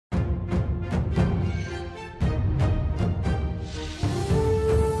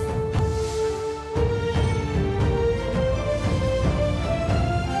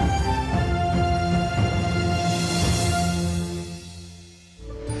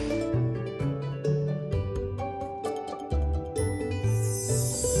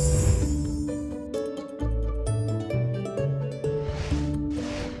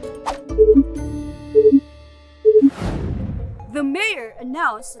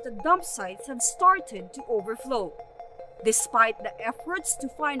announced that the dump sites have started to overflow. Despite the efforts to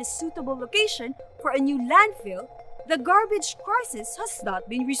find a suitable location for a new landfill, the garbage crisis has not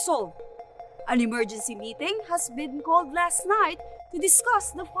been resolved. An emergency meeting has been called last night to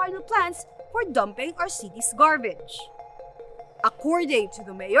discuss the final plans for dumping our city's garbage. According to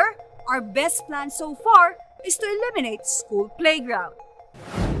the mayor, our best plan so far is to eliminate school playground.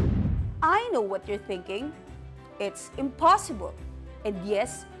 I know what you're thinking. It's impossible. And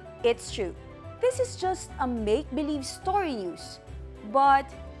yes, it's true. This is just a make-believe story news. But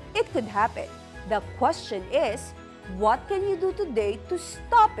it could happen. The question is, what can you do today to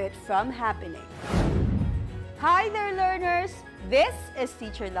stop it from happening? Hi there, learners! This is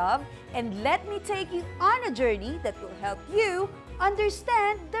Teacher Love, and let me take you on a journey that will help you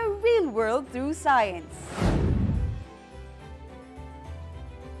understand the real world through science.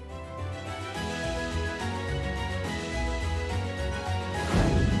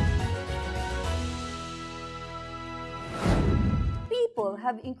 People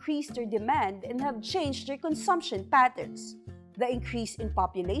have increased their demand and have changed their consumption patterns. The increase in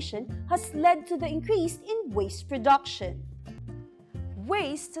population has led to the increase in waste production.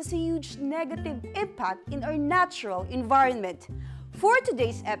 Waste has a huge negative impact in our natural environment. For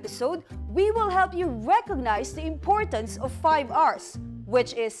today's episode, we will help you recognize the importance of 5 R's,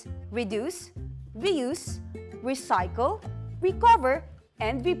 which is reduce, reuse, recycle, recover,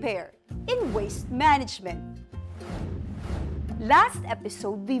 and repair in waste management. Last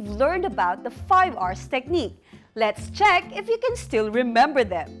episode, we've learned about the 5 R's technique. Let's check if you can still remember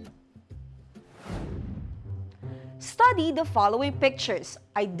them. Study the following pictures.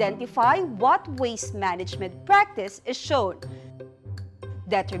 Identify what waste management practice is shown.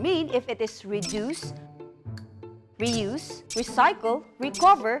 Determine if it is reduce, reuse, recycle,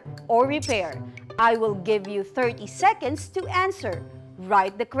 recover, or repair. I will give you 30 seconds to answer.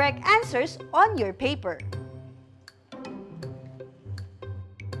 Write the correct answers on your paper.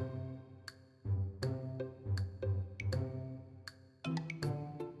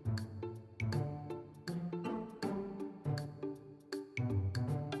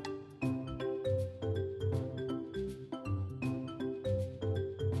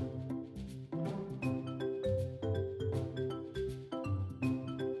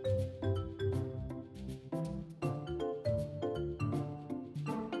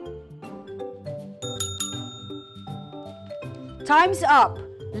 Time's up.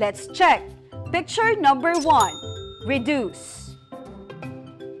 Let's check. Picture number 1, reduce.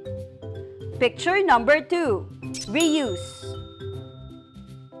 Picture number 2, reuse.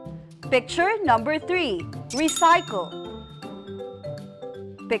 Picture number 3, recycle.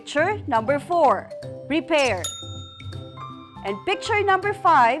 Picture number 4, repair. And picture number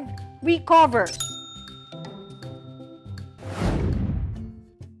 5, recover.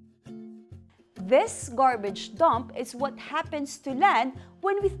 This garbage dump is what happens to land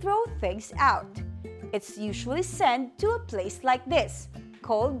when we throw things out. It's usually sent to a place like this,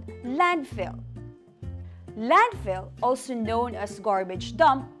 called landfill. Landfill, also known as garbage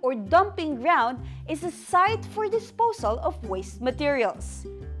dump or dumping ground, is a site for disposal of waste materials.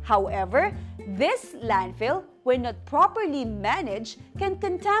 However, this landfill, when not properly managed, can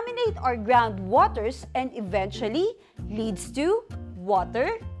contaminate our groundwaters and eventually leads to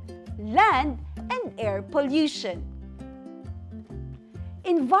water, land, and air pollution.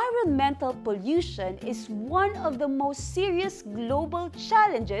 Environmental pollution is one of the most serious global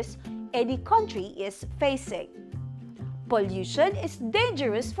challenges any country is facing. Pollution is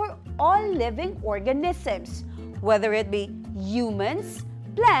dangerous for all living organisms, whether it be humans,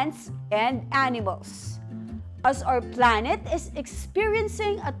 plants, and animals. As our planet is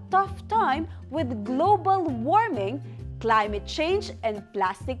experiencing a tough time with global warming, climate change, and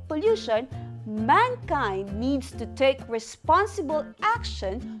plastic pollution, mankind needs to take responsible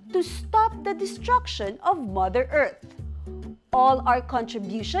action to stop the destruction of Mother Earth. All our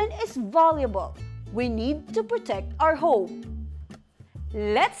contribution is valuable. We need to protect our home.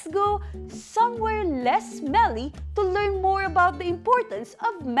 Let's go somewhere less smelly to learn more about the importance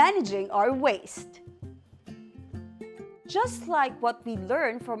of managing our waste. Just like what we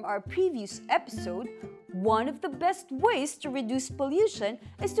learned from our previous episode, one of the best ways to reduce pollution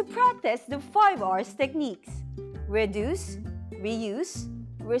is to practice the 5 R's techniques: reduce, reuse,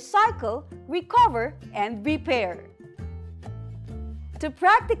 recycle, recover, and repair. To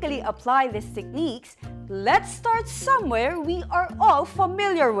practically apply these techniques, let's start somewhere we are all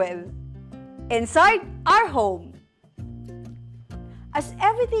familiar with: inside our home. As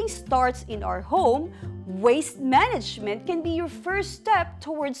everything starts in our home, waste management can be your first step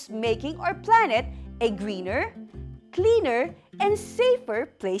towards making our planet a greener, cleaner, and safer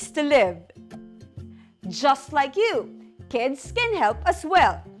place to live. Just like you, kids can help as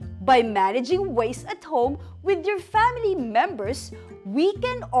well. By managing waste at home with your family members, we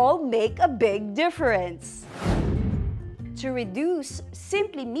can all make a big difference. To reduce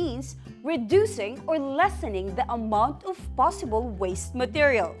simply means reducing or lessening the amount of possible waste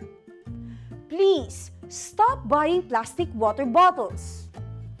material. Please stop buying plastic water bottles.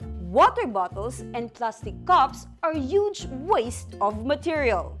 Water bottles and plastic cups are huge waste of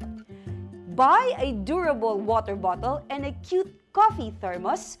material. Buy a durable water bottle and a cute coffee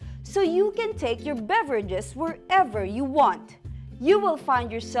thermos so you can take your beverages wherever you want. You will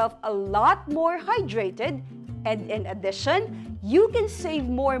find yourself a lot more hydrated, and in addition, you can save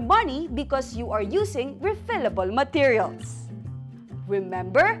more money because you are using refillable materials.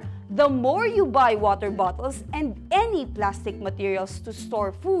 Remember, the more you buy water bottles and any plastic materials to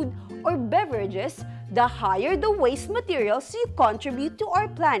store food or beverages, the higher the waste materials you contribute to our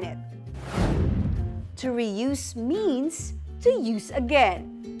planet. To reuse means to use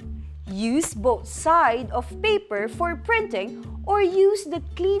again. Use both sides of paper for printing or use the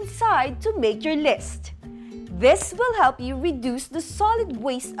clean side to make your list. This will help you reduce the solid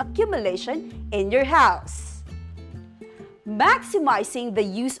waste accumulation in your house. Maximizing the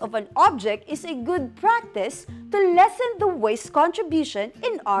use of an object is a good practice to lessen the waste contribution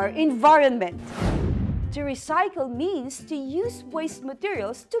in our environment. To recycle means to use waste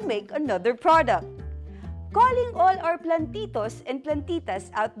materials to make another product. Calling all our plantitos and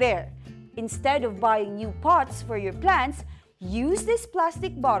plantitas out there, instead of buying new pots for your plants, use these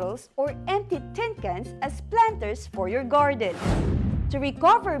plastic bottles or empty tin cans as planters for your garden. To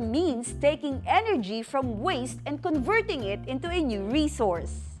recover means taking energy from waste and converting it into a new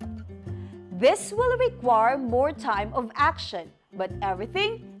resource. This will require more time of action, but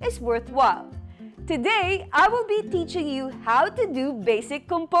everything is worthwhile. Today, I will be teaching you how to do basic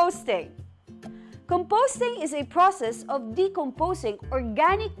composting. Composting is a process of decomposing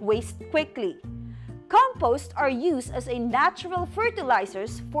organic waste quickly. Composts are used as a natural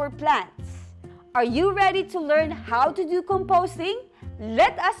fertilizers for plants. Are you ready to learn how to do composting?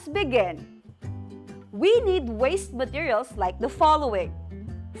 Let us begin. We need waste materials like the following: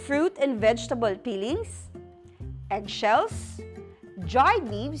 fruit and vegetable peelings, eggshells, dried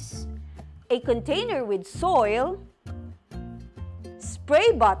leaves, a container with soil,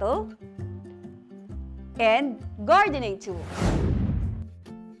 spray bottle, and gardening tools.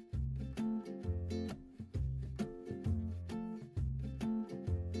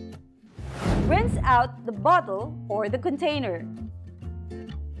 Rinse out the bottle or the container.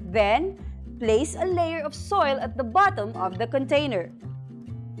 Then, place a layer of soil at the bottom of the container.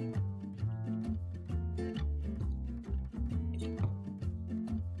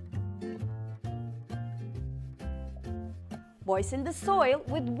 Moisten the soil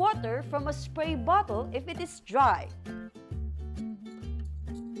with water from a spray bottle if it is dry.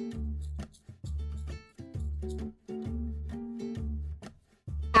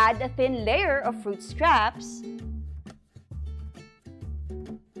 Add a thin layer of fruit scraps,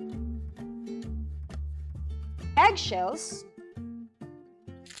 eggshells,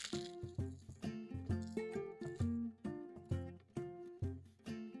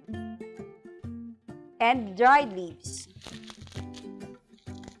 and dried leaves.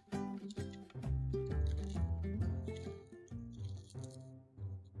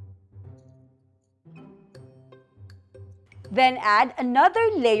 Then add another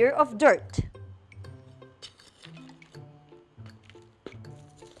layer of dirt.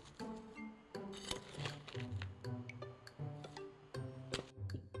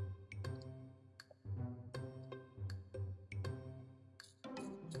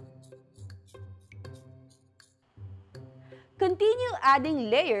 Continue adding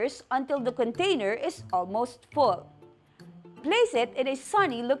layers until the container is almost full. Place it in a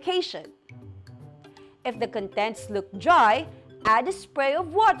sunny location. If the contents look dry, add a spray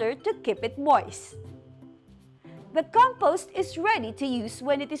of water to keep it moist. The compost is ready to use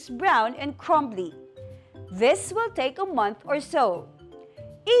when it is brown and crumbly. This will take a month or so.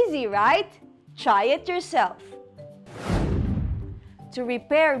 Easy, right? Try it yourself. To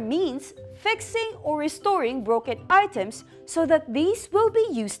repair means fixing or restoring broken items so that these will be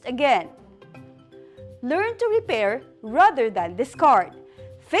used again. Learn to repair rather than discard.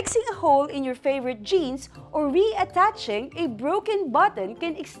 Fixing a hole in your favorite jeans or reattaching a broken button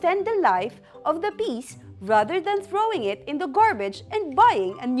can extend the life of the piece rather than throwing it in the garbage and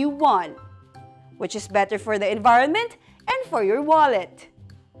buying a new one, which is better for the environment and for your wallet.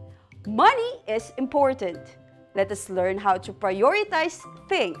 Money is important. Let us learn how to prioritize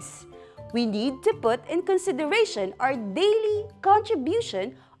things. we need to put in consideration our daily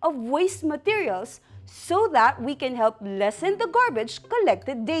contribution of waste materials so that we can help lessen the garbage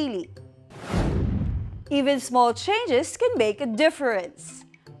collected daily. Even small changes can make a difference.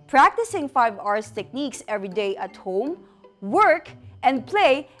 Practicing 5 R's techniques every day at home, work, and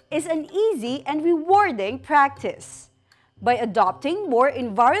play is an easy and rewarding practice. By adopting more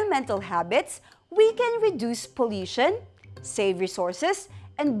environmental habits, we can reduce pollution, save resources,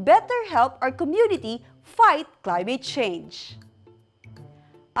 and better help our community fight climate change.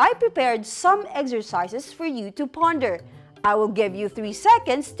 I prepared some exercises for you to ponder. I will give you 3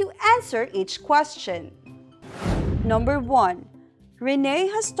 seconds to answer each question. Number 1. Renee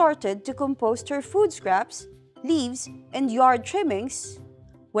has started to compost her food scraps, leaves, and yard trimmings.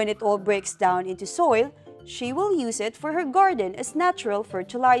 When it all breaks down into soil, she will use it for her garden as natural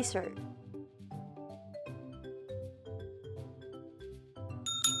fertilizer.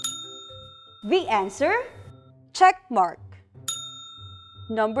 The answer? Check mark.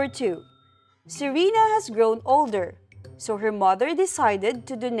 Number 2. Serena has grown older, so her mother decided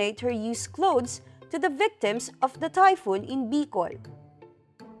to donate her used clothes to the victims of the typhoon in Bicol.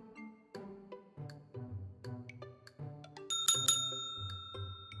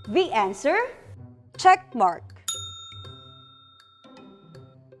 The answer? Check mark.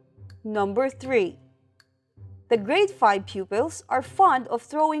 Number 3. The grade 5 pupils are fond of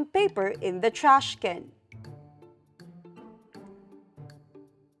throwing paper in the trash can.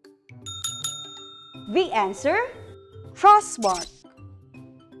 The answer? Cross mark.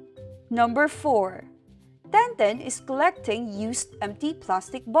 Number 4. Tenten is collecting used empty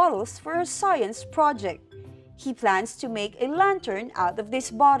plastic bottles for a science project. He plans to make a lantern out of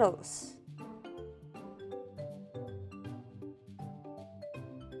these bottles.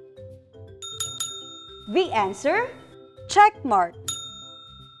 The answer? Check mark.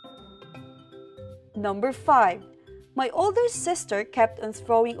 Number 5. My older sister kept on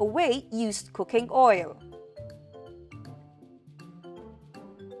throwing away used cooking oil.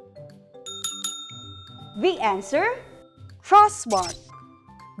 The answer? Cross mark.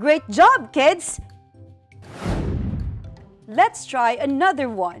 Great job, kids! Let's try another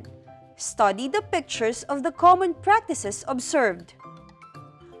one. Study the pictures of the common practices observed.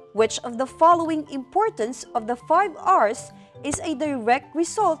 Which of the following importance of the 5 R's is a direct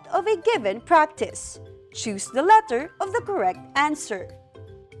result of a given practice? Choose the letter of the correct answer.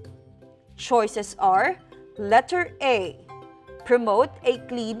 Choices are: letter A, promote a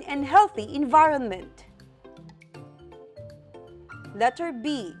clean and healthy environment. Letter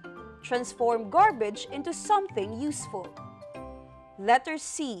B, transform garbage into something useful. Letter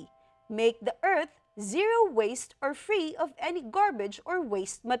C, make the earth zero waste or free of any garbage or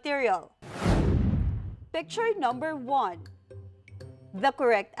waste material. Picture number 1. The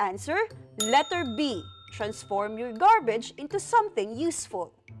correct answer, letter B, transform your garbage into something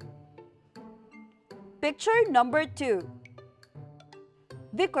useful. Picture number 2.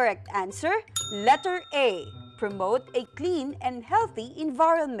 The correct answer, letter A, promote a clean and healthy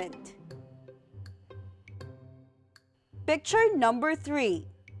environment. Picture number 3.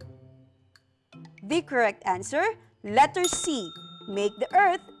 The correct answer, letter C, make the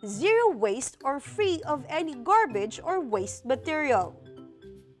earth zero waste or free of any garbage or waste material.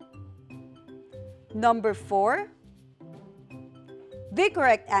 Number 4. The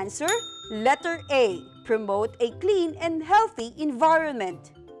correct answer, letter A, promote a clean and healthy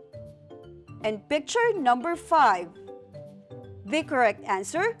environment. And picture number 5. The correct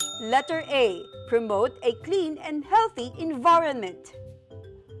answer, letter A, promote a clean and healthy environment.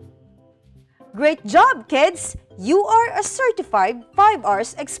 Great job, kids! You are a certified 5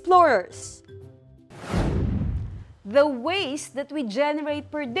 R's explorers. The waste that we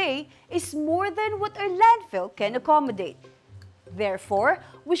generate per day is more than what our landfill can accommodate. Therefore,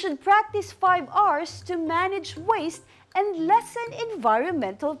 we should practice 5 R's to manage waste and lessen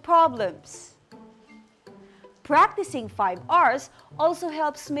environmental problems. Practicing 5 R's also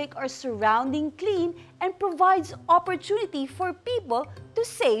helps make our surrounding clean and provides opportunity for people to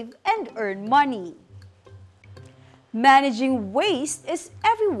save and earn money. Managing waste is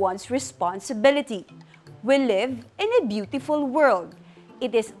everyone's responsibility. We live in a beautiful world.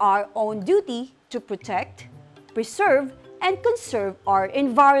 It is our own duty to protect, preserve, and conserve our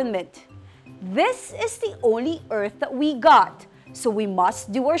environment. This is the only earth that we got, so we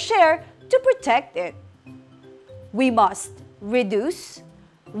must do our share to protect it. We must reduce,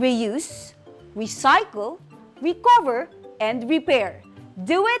 reuse, recycle, recover, and repair.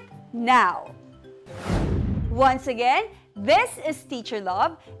 Do it now! Once again, this is Teacher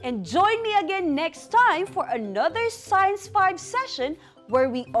Love, and join me again next time for another Science 5 session where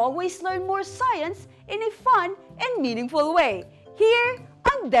we always learn more science in a fun and meaningful way. Here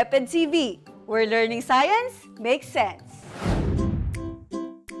on DepEd TV, where learning science makes sense.